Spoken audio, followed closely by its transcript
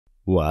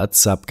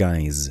What's up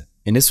guys?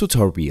 In this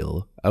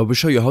tutorial, I will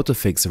show you how to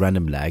fix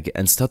random lag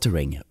and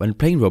stuttering when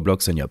playing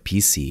Roblox on your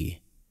PC.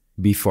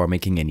 Before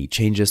making any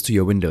changes to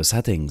your Windows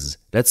settings,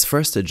 let's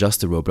first adjust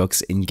the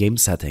Roblox in-game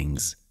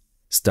settings.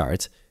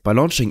 Start by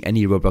launching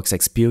any Roblox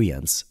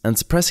experience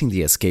and pressing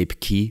the Escape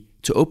key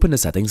to open the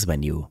settings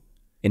menu.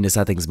 In the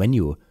settings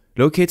menu,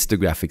 locate the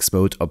graphics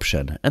mode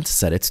option and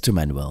set it to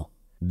manual.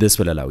 This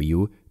will allow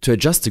you to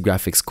adjust the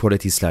graphics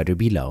quality slider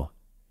below.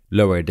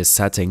 Lower this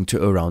setting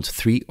to around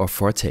 3 or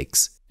 4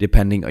 ticks,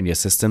 depending on your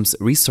system's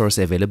resource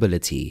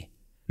availability.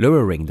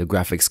 Lowering the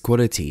graphics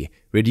quality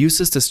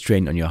reduces the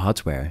strain on your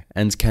hardware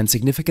and can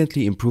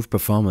significantly improve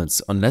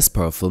performance on less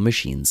powerful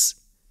machines.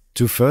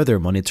 To further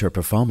monitor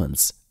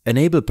performance,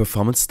 enable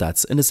performance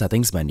stats in the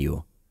settings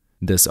menu.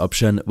 This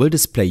option will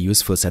display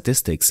useful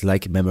statistics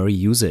like memory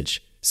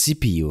usage,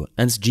 CPU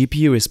and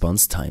GPU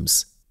response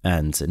times,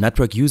 and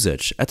network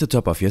usage at the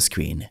top of your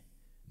screen.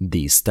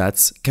 These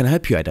stats can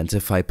help you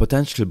identify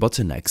potential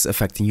bottlenecks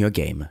affecting your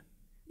game.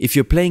 If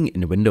you're playing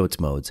in windowed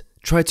mode,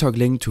 try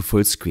toggling to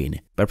full screen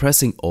by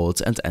pressing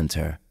Alt and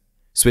Enter.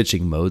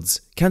 Switching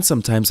modes can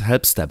sometimes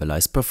help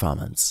stabilize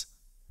performance.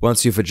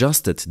 Once you've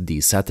adjusted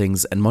these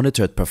settings and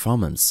monitored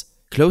performance,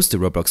 close the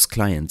Roblox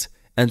client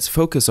and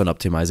focus on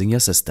optimizing your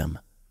system.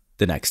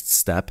 The next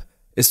step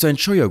is to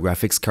ensure your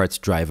graphics card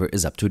driver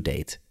is up to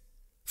date.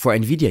 For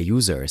NVIDIA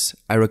users,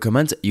 I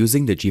recommend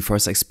using the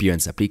GeForce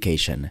Experience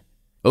application.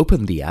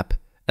 Open the app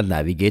and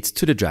navigate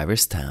to the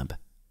Drivers tab.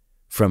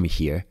 From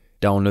here,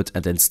 download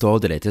and install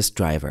the latest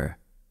driver.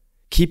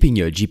 Keeping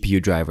your GPU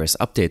drivers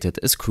updated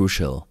is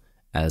crucial,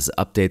 as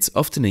updates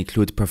often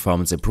include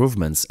performance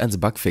improvements and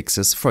bug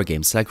fixes for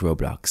games like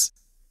Roblox.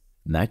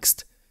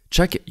 Next,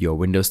 check your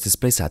Windows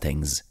display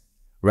settings.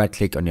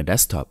 Right-click on your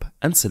desktop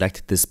and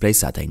select Display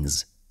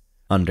Settings.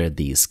 Under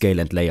the Scale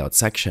and Layout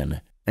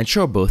section,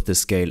 ensure both the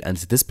scale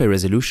and display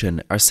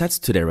resolution are set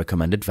to their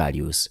recommended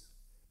values.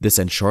 This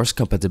ensures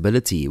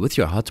compatibility with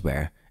your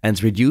hardware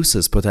and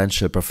reduces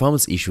potential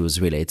performance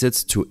issues related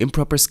to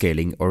improper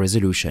scaling or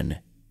resolution.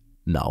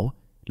 Now,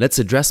 let's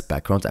address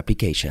background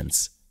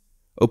applications.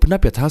 Open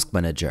up your Task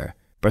Manager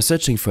by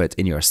searching for it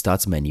in your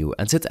Start menu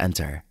and hit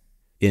Enter.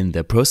 In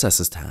the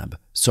Processes tab,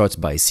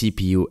 sort by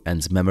CPU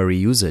and memory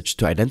usage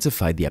to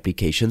identify the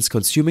applications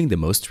consuming the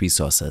most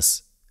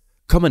resources.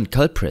 Common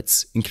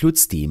culprits include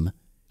Steam,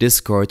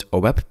 Discord or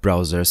web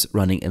browsers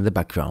running in the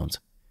background.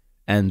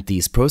 End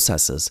these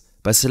processes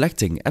by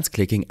selecting and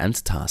clicking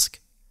End Task.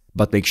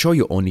 But make sure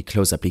you only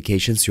close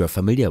applications you are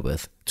familiar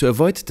with to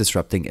avoid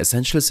disrupting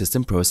essential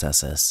system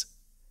processes.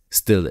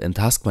 Still in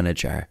Task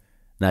Manager,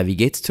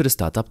 navigate to the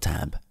Startup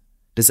tab.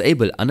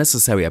 Disable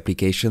unnecessary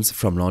applications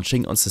from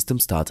launching on System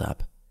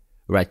Startup.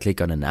 Right-click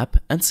on an app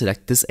and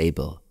select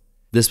Disable.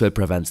 This will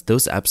prevent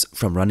those apps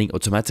from running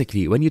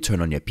automatically when you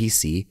turn on your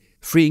PC,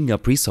 freeing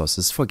up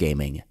resources for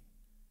gaming.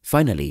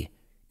 Finally,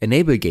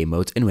 enable Game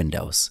Mode in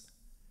Windows.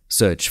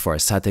 Search for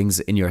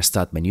Settings in your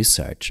Start menu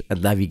search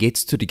and navigate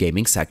to the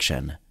Gaming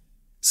section.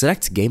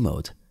 Select Game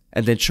Mode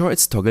and ensure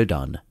it's toggled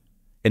on.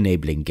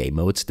 Enabling Game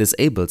Mode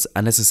disables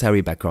unnecessary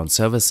background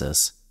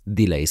services,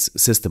 delays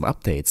system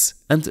updates,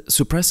 and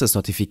suppresses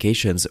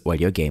notifications while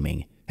you're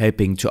gaming,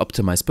 helping to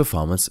optimize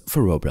performance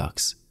for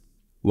Roblox.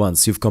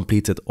 Once you've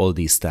completed all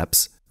these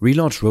steps,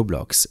 relaunch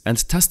Roblox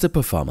and test the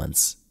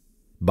performance.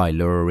 By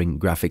lowering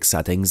graphics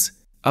settings,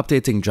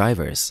 updating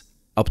drivers,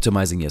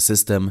 optimizing your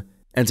system,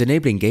 and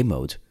enabling Game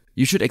Mode,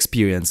 you should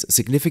experience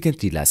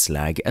significantly less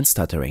lag and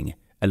stuttering,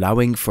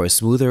 allowing for a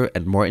smoother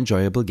and more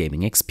enjoyable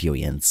gaming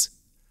experience.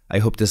 I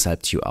hope this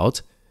helped you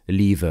out.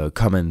 Leave a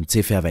comment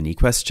if you have any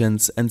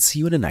questions and see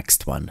you in the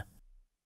next one.